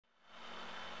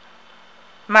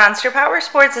Monster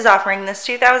Powersports is offering this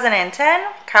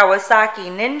 2010 Kawasaki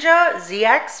Ninja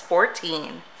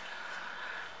ZX-14.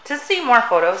 To see more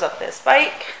photos of this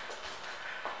bike,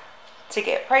 to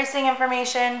get pricing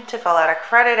information, to fill out a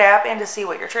credit app, and to see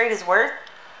what your trade is worth,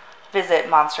 visit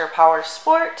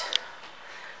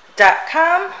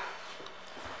monsterpowersport.com.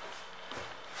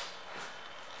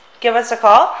 Give us a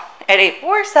call at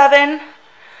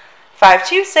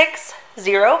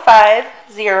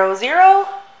 847-526-0500.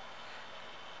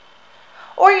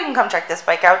 Or you can come check this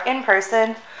bike out in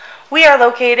person. We are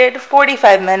located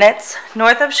 45 minutes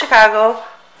north of Chicago,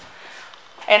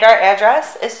 and our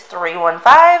address is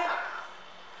 315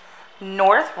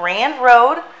 North Rand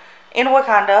Road in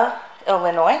Wauconda,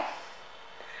 Illinois.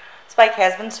 This bike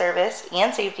has been serviced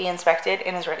and safety inspected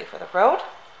and is ready for the road.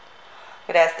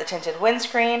 It has the tinted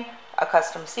windscreen, a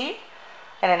custom seat,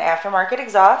 and an aftermarket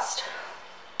exhaust.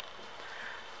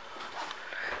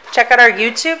 Check out our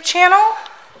YouTube channel.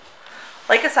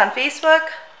 Like us on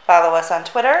Facebook, follow us on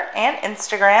Twitter and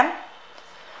Instagram.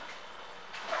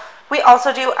 We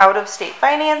also do out-of-state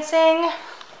financing,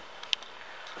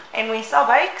 and we sell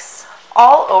bikes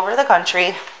all over the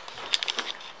country.